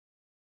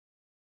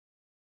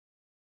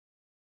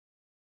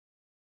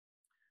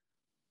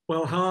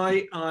Well,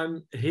 hi,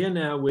 I'm here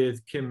now with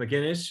Kim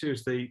McGuinness,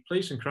 who's the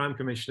Police and Crime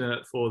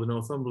Commissioner for the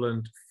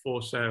Northumberland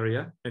Force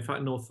area. In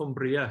fact,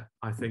 Northumbria,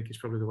 I think is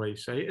probably the way you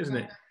say it, isn't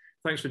it?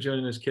 Thanks for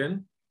joining us,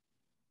 Kim.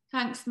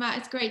 Thanks, Matt.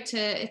 It's great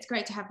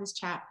to have this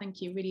chat. Thank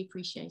you. Really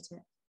appreciate it.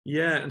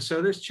 Yeah, and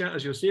so this chat,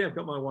 as you'll see, I've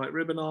got my white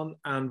ribbon on,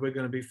 and we're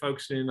going to be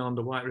focusing on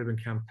the White Ribbon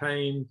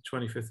campaign,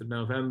 25th of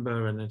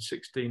November, and then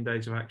 16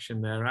 days of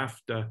action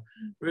thereafter,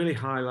 really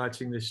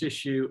highlighting this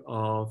issue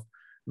of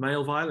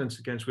male violence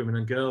against women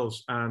and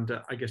girls. And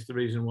I guess the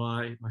reason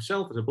why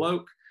myself as a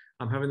bloke,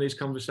 I'm having these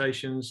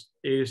conversations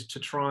is to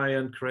try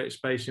and create a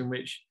space in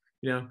which,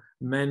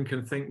 men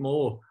can think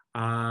more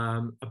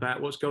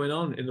about what's going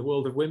on in the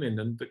world of women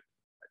and,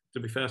 to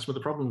be fair, some of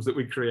the problems that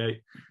we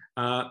create.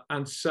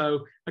 And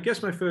so I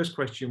guess my first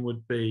question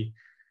would be,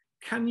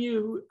 can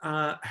you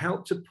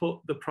help to put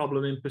the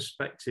problem in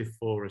perspective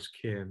for us,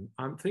 Kim?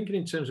 I'm thinking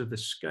in terms of the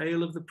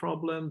scale of the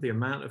problem, the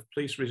amount of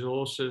police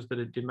resources that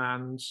it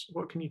demands.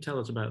 What can you tell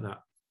us about that?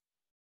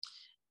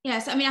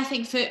 Yes, I mean, I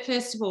think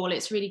first of all,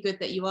 it's really good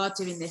that you are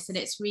doing this, and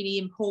it's really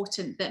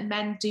important that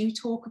men do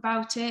talk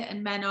about it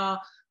and men are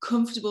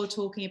comfortable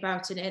talking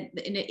about it, and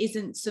it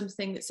isn't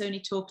something that's only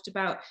talked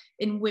about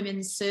in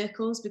women's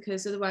circles,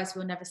 because otherwise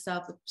we'll never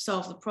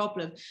solve the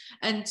problem.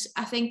 And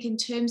I think in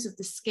terms of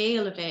the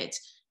scale of it,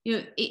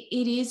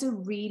 it is a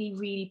really,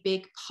 really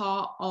big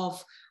part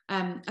of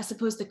I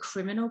suppose the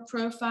criminal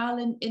profile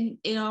in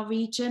our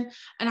region.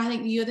 And I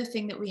think the other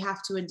thing that we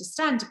have to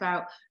understand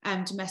about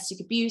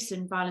domestic abuse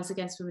and violence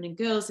against women and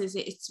girls is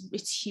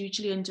it's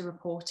hugely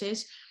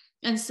underreported.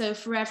 And so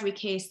for every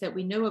case that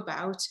we know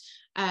about,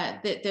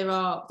 that there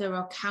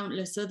are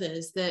countless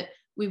others that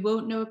we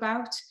won't know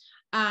about.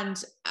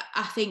 And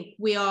I think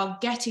we are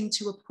getting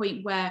to a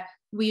point where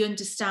we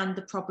understand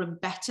the problem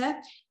better,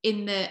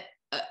 in that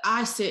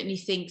I certainly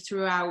think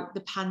throughout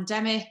the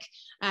pandemic,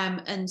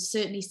 and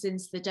certainly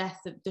since the death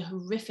of the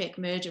horrific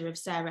murder of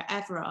Sarah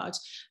Everard,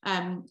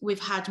 we've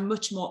had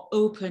much more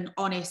open,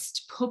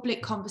 honest,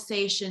 public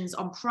conversations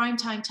on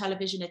primetime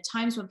television at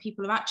times when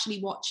people are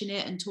actually watching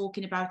it and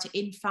talking about it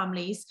in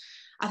families.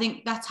 I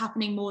think that's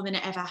happening more than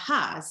it ever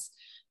has.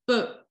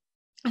 But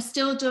I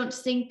still don't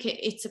think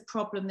it's a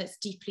problem that's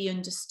deeply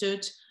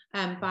understood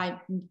by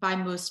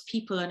most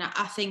people. And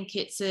I think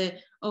it's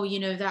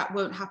that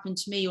won't happen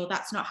to me, or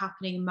that's not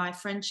happening in my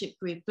friendship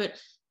group. But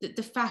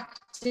the fact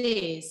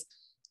is,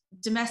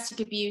 domestic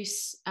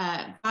abuse,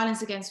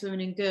 violence against women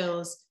and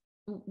girls,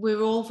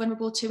 we're all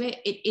vulnerable to it.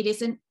 It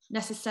isn't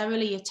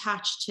necessarily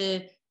attached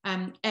to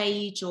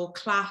age or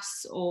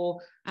class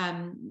or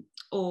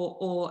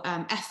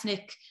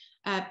ethnic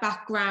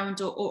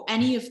background or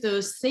any of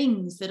those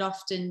things that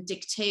often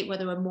dictate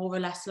whether we're more or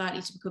less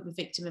likely to become a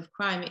victim of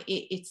crime.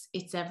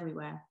 It's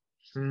everywhere.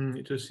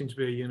 It does seem to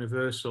be a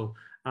universal,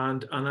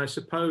 and I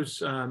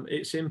suppose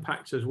its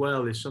impact as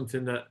well is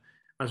something that,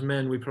 as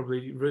men, we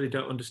probably really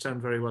don't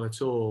understand very well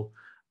at all.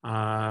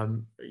 How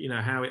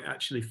it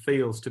actually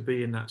feels to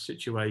be in that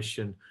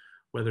situation,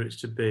 whether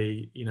it's to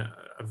be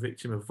a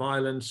victim of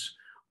violence,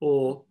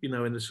 or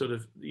in the sort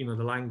of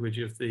the language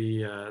of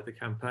the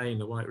campaign,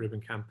 the White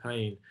Ribbon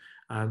campaign,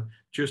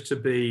 just to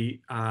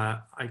be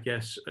I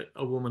guess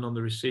a woman on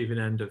the receiving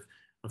end of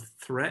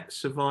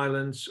threats of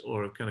violence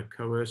or of kind of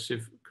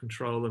coercive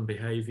control and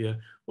behaviour.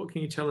 What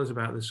can you tell us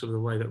about the sort of the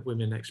way that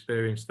women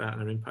experience that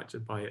and are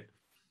impacted by it?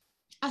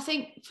 I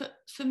think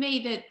for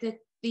me that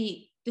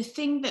the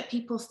thing that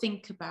people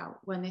think about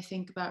when they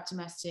think about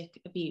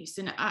domestic abuse,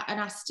 and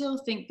I still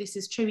think this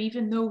is true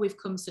even though we've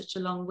come such a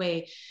long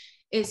way,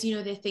 is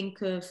they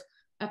think of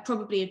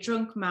probably a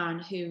drunk man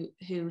who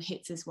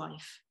hits his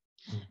wife.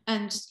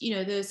 And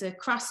those are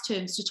crass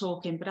terms to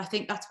talk in, but I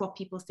think that's what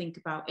people think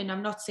about. And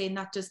I'm not saying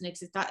that doesn't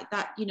exist.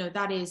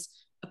 That is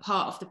a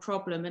part of the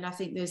problem. And I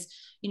think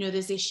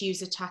there's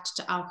issues attached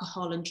to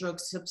alcohol and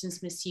drugs,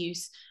 substance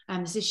misuse,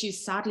 and there's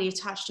issues sadly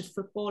attached to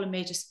football and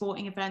major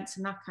sporting events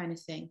and that kind of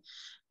thing.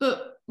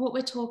 But what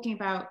we're talking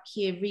about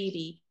here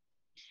really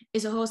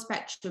is a whole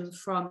spectrum,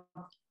 from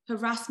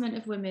harassment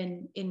of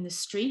women in the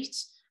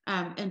street,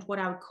 and what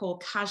I would call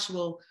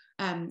casual,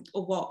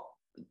 or what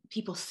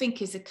people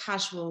think is a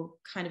casual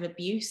kind of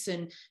abuse,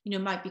 and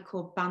might be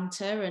called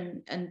banter,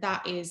 and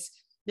that is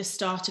the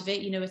start of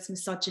it. It's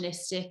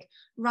misogynistic,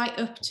 right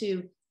up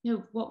to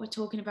what we're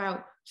talking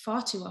about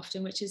far too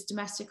often, which is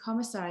domestic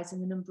homicides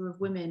and the number of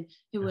women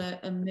who are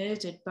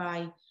murdered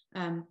by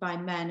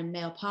men and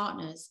male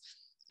partners,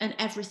 and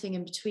everything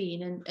in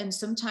between. And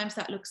sometimes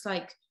that looks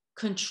like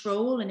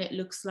control, and it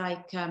looks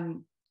like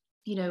your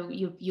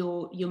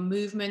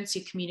movements,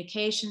 your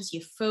communications,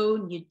 your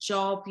phone, your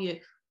job,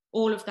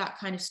 all of that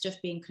kind of stuff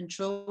being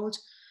controlled.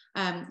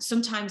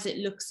 Sometimes it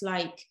looks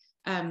like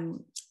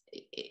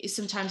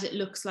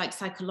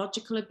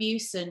psychological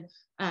abuse, and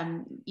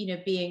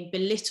being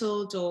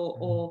belittled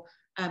or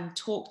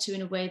talked to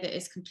in a way that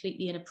is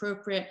completely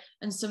inappropriate.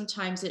 And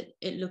sometimes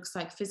it looks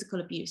like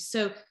physical abuse.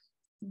 So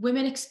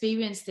women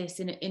experience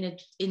this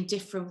in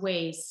different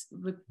ways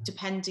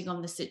depending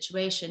on the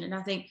situation. And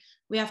I think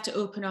we have to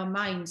open our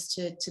minds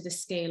to the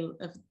scale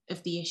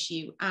of the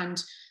issue.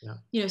 And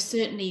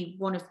certainly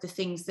one of the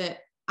things that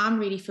I'm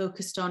really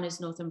focused on as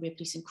Northumbria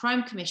Police and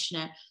Crime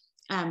Commissioner,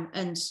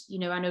 and you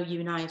know, I know you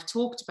and I have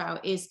talked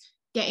about, is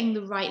getting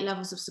the right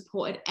levels of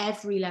support at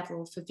every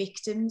level for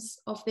victims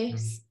of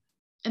this,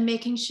 and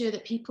making sure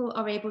that people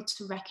are able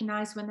to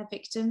recognise when they're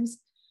victims.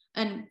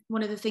 And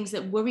one of the things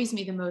that worries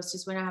me the most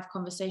is when I have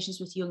conversations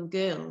with young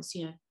girls,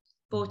 you know,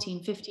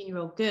 14,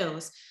 15-year-old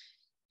girls,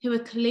 who are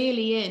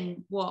clearly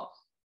in what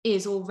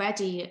is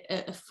already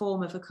a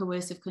form of a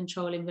coercive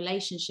controlling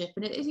relationship.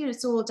 And you know,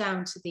 it's all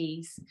down to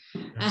these.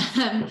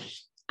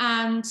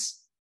 And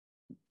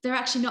they're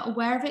actually not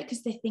aware of it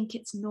because they think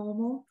it's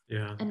normal.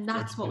 And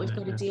that's what we've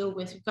got to deal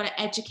with. We've got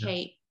to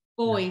educate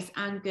boys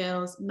and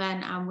girls,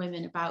 men and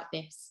women about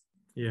this.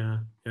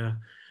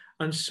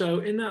 And so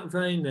in that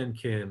vein then,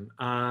 Kim,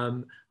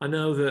 I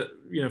know that,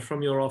 you know,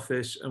 from your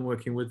office and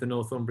working with the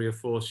Northumbria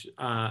Force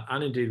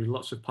and indeed with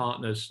lots of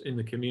partners in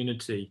the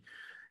community,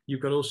 you've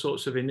got all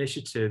sorts of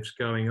initiatives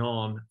going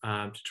on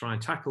to try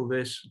and tackle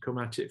this, come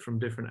at it from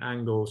different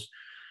angles.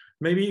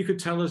 Maybe you could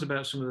tell us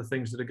about some of the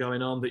things that are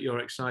going on that you're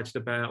excited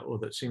about, or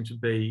that seem to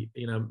be,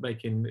 you know,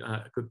 making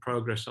good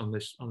progress on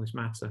this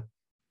matter.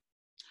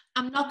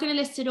 I'm not going to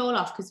list it all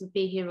off because we'd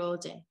be here all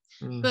day.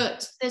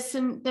 But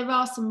there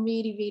are some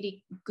really,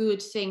 really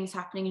good things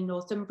happening in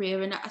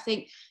Northumbria. And I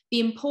think the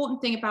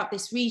important thing about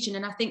this region,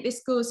 and I think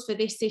this goes for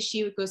this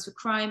issue, it goes for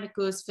crime, it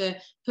goes for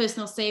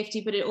personal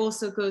safety, but it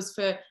also goes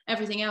for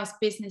everything else,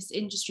 business,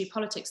 industry,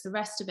 politics, the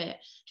rest of it.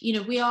 You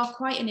know, we are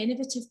quite an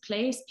innovative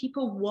place.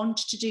 People want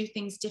to do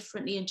things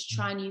differently and to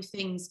try new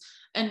things.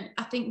 And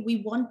I think we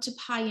want to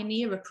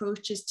pioneer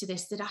approaches to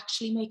this that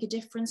actually make a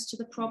difference to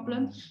the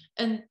problem.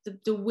 And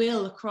the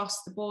will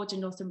across the board in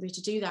Northumbria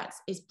to do that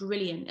is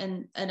brilliant.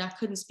 And I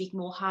couldn't speak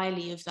more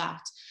highly of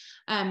that.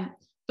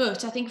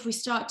 But I think if we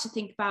start to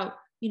think about,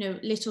 you know,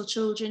 little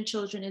children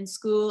in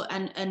school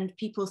and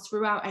people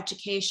throughout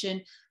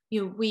education,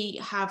 you know, we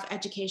have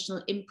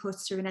educational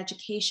inputs through an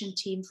education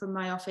team from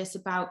my office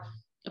about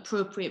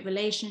appropriate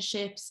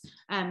relationships,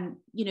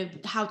 you know,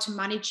 how to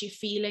manage your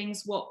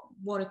feelings,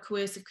 what a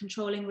coercive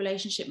controlling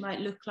relationship might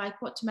look like,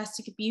 what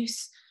domestic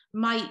abuse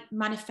might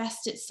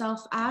manifest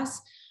itself as.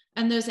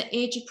 And those are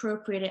age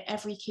appropriate at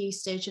every key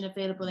stage and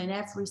available in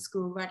every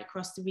school right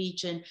across the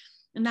region.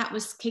 And that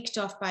was kicked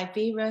off by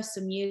Vera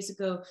some years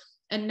ago.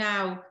 And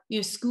now, you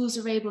know, schools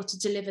are able to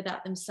deliver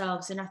that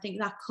themselves. And I think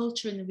that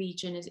culture in the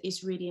region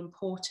is really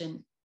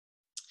important.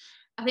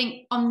 I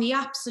think on the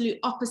absolute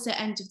opposite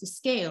end of the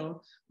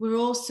scale, we're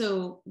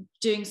also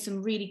doing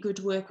some really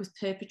good work with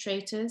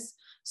perpetrators.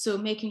 So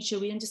making sure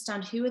we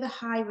understand who are the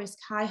high risk,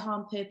 high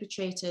harm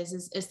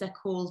perpetrators, as they're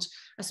called,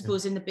 I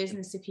suppose, in the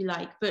business, if you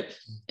like, but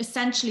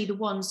essentially the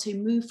ones who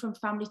move from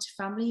family to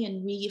family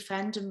and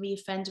re-offend and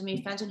re-offend and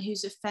re-offend, and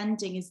whose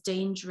offending is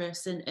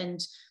dangerous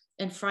and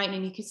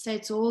frightening. You could say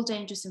it's all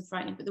dangerous and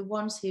frightening, but the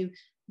ones who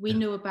we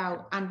know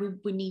about and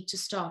we need to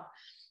stop.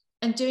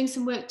 And doing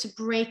some work to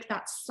break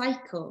that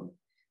cycle,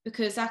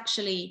 because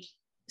actually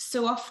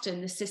so often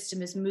the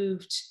system has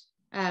moved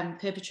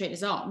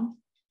perpetrators on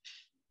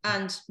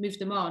and move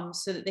them on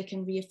so that they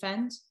can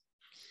reoffend.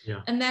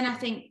 And then I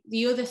think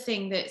the other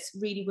thing that's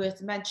really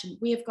worth mentioning,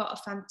 we have got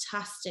a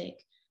fantastic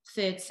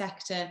third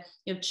sector,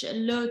 you know,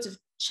 loads of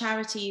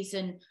charities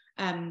and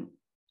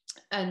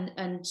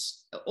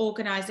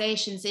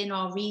organisations in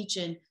our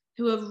region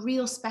who are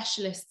real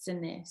specialists in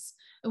this.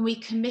 And we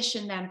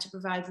commission them to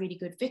provide really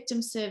good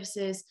victim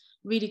services,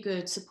 really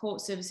good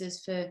support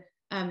services for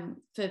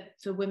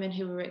women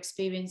who are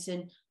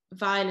experiencing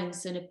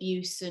violence and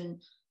abuse and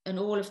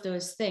all of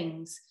those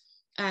things.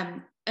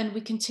 And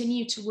we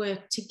continue to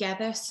work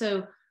together.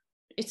 So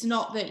it's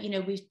not that, you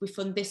know, we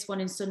fund this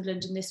one in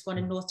Sunderland and this one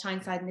in North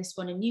Tyneside and this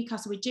one in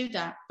Newcastle. We do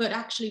that, but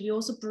actually we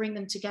also bring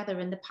them together.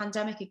 And the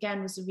pandemic,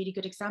 again, was a really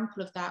good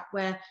example of that,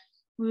 where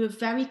we were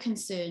very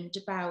concerned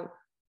about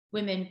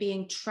women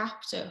being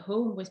trapped at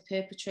home with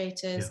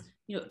perpetrators,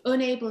 you know,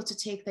 unable to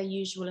take their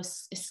usual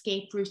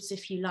escape routes,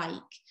 if you like.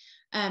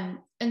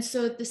 And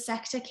so the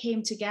sector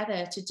came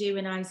together to do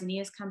an Eyes and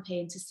Ears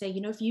campaign to say,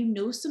 you know, if you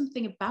know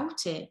something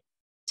about it,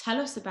 tell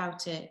us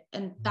about it.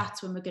 And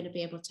that's when we're going to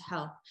be able to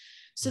help.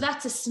 So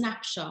that's a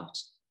snapshot,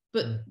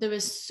 but there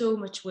is so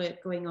much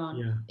work going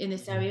on in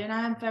this area. And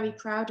I am very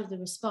proud of the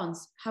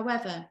response.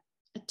 However,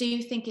 I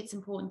do think it's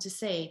important to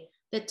say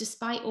that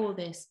despite all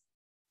this,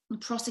 the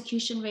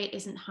prosecution rate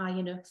isn't high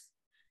enough.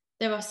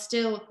 There are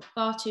still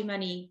far too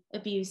many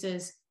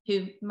abusers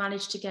who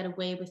manage to get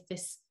away with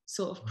this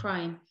sort of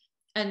crime.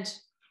 And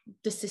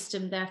the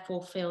system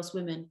therefore fails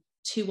women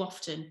too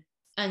often.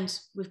 And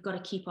we've got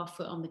to keep our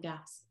foot on the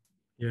gas.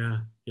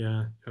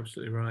 Yeah,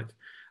 absolutely right.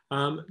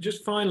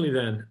 Just finally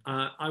then,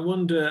 I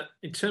wonder,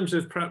 in terms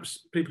of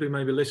perhaps people who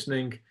may be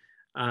listening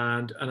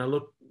and I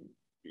look,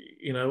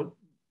 you know,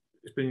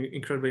 it's been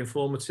incredibly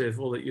informative,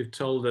 all that you've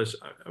told us.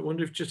 I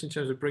wonder if just in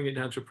terms of bringing it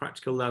down to a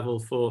practical level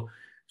for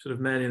sort of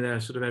men in their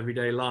sort of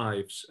everyday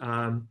lives,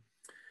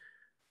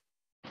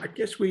 I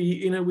guess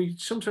we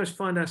sometimes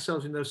find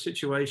ourselves in those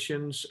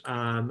situations,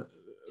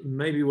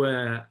 maybe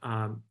where,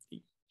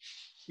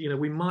 you know,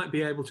 we might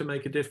be able to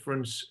make a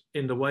difference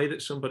in the way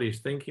that somebody is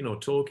thinking or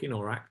talking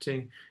or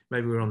acting.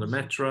 Maybe we're on the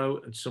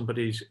metro and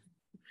somebody's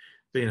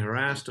being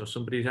harassed, or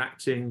somebody's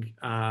acting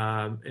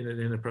in an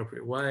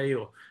inappropriate way,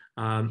 or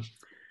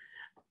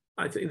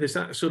I think there's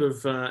that sort of,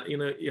 you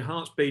know, your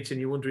heart's beating,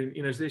 you're wondering,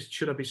 you know, is this,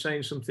 should I be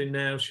saying something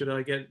now? Should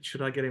I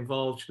get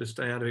involved? Should I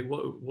stay out of it?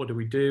 What do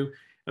we do?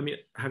 I mean,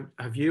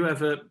 have you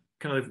ever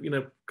kind of, you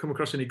know, come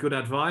across any good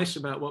advice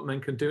about what men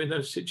can do in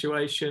those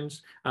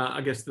situations?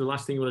 I guess the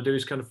last thing you want to do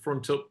is kind of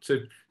front up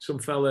to some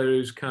fellow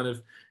who's kind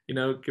of, you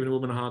know, giving a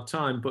woman a hard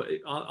time. But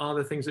are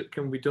there things that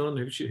can be done?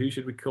 Who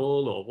should we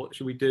call, or what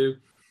should we do?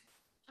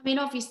 I mean,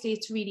 obviously,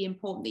 it's really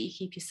important that you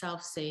keep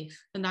yourself safe,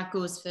 and that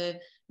goes for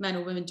men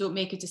or women. Don't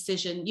make a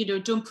decision, you know,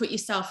 don't put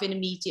yourself in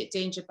immediate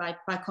danger by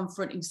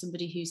confronting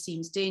somebody who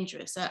seems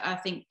dangerous. I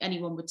think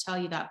anyone would tell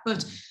you that.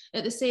 But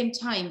at the same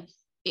time,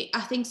 I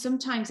think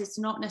sometimes it's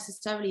not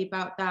necessarily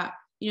about that,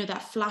 you know,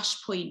 that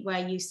flashpoint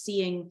where you're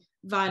seeing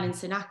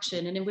violence in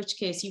action, and in which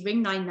case you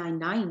ring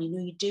 999, you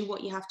know, you do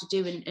what you have to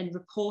do and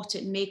report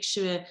it and make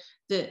sure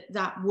that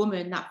that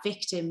woman, that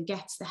victim,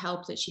 gets the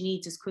help that she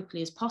needs as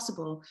quickly as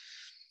possible.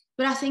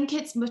 But I think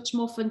it's much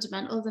more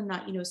fundamental than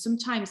that. You know,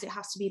 sometimes it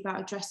has to be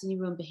about addressing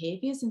your own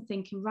behaviours and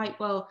thinking, right,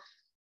 well,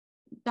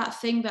 that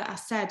thing that I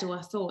said or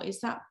I thought, is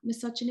that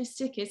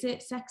misogynistic? Is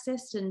it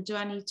sexist? And do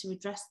I need to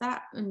address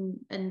that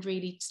and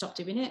really stop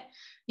doing it?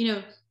 You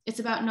know, it's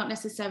about not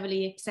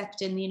necessarily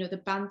accepting, you know, the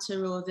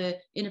banter or the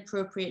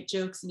inappropriate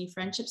jokes in your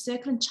friendship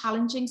circle, and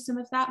challenging some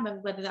of that,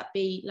 whether that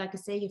be, like I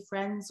say, your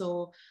friends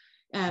or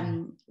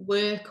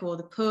work or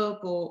the pub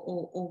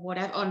or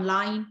whatever,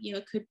 online, you know,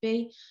 it could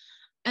be.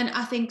 And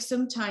I think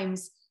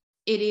sometimes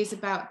it is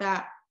about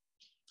that,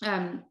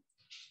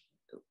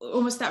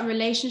 almost that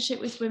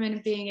relationship with women,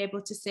 and being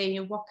able to say,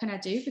 you know, what can I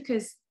do?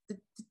 Because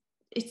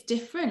it's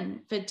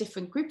different for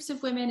different groups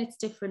of women. It's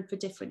different for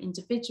different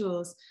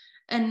individuals.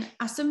 And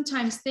I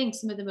sometimes think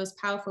some of the most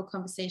powerful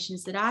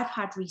conversations that I've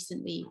had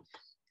recently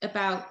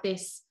about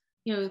this,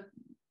 you know,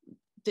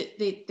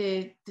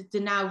 the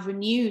now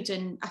renewed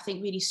and I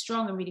think really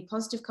strong and really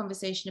positive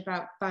conversation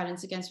about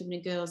violence against women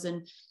and girls,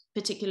 and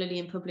particularly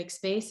in public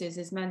spaces,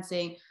 is men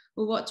saying,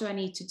 well, what do I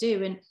need to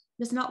do? And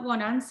there's not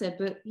one answer,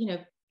 but, you know,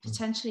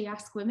 potentially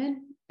ask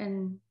women,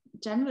 and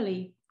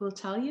generally will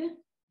tell you.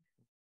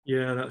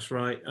 Yeah, that's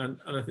right. And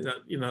I think that,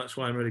 you know, that's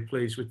why I'm really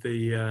pleased with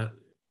the,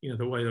 you know,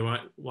 the way the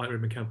White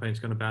Ribbon Campaign's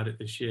gone about it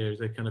this year, is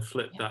they kind of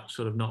flipped that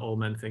sort of not all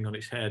men thing on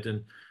its head,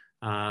 and,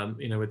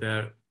 you know, with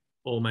their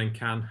all men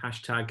can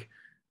hashtag,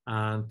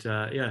 and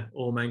yeah,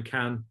 all men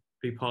can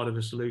be part of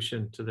a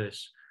solution to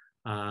this.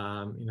 You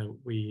know,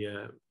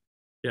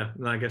 yeah,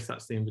 and I guess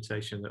that's the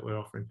invitation that we're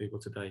offering people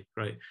today.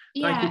 Great.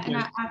 Yeah, thank you,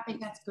 and I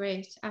think that's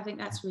great. I think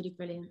that's really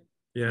brilliant.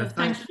 Yeah,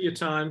 thanks for your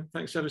time.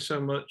 Thanks ever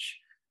so much.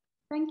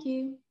 Thank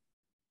you.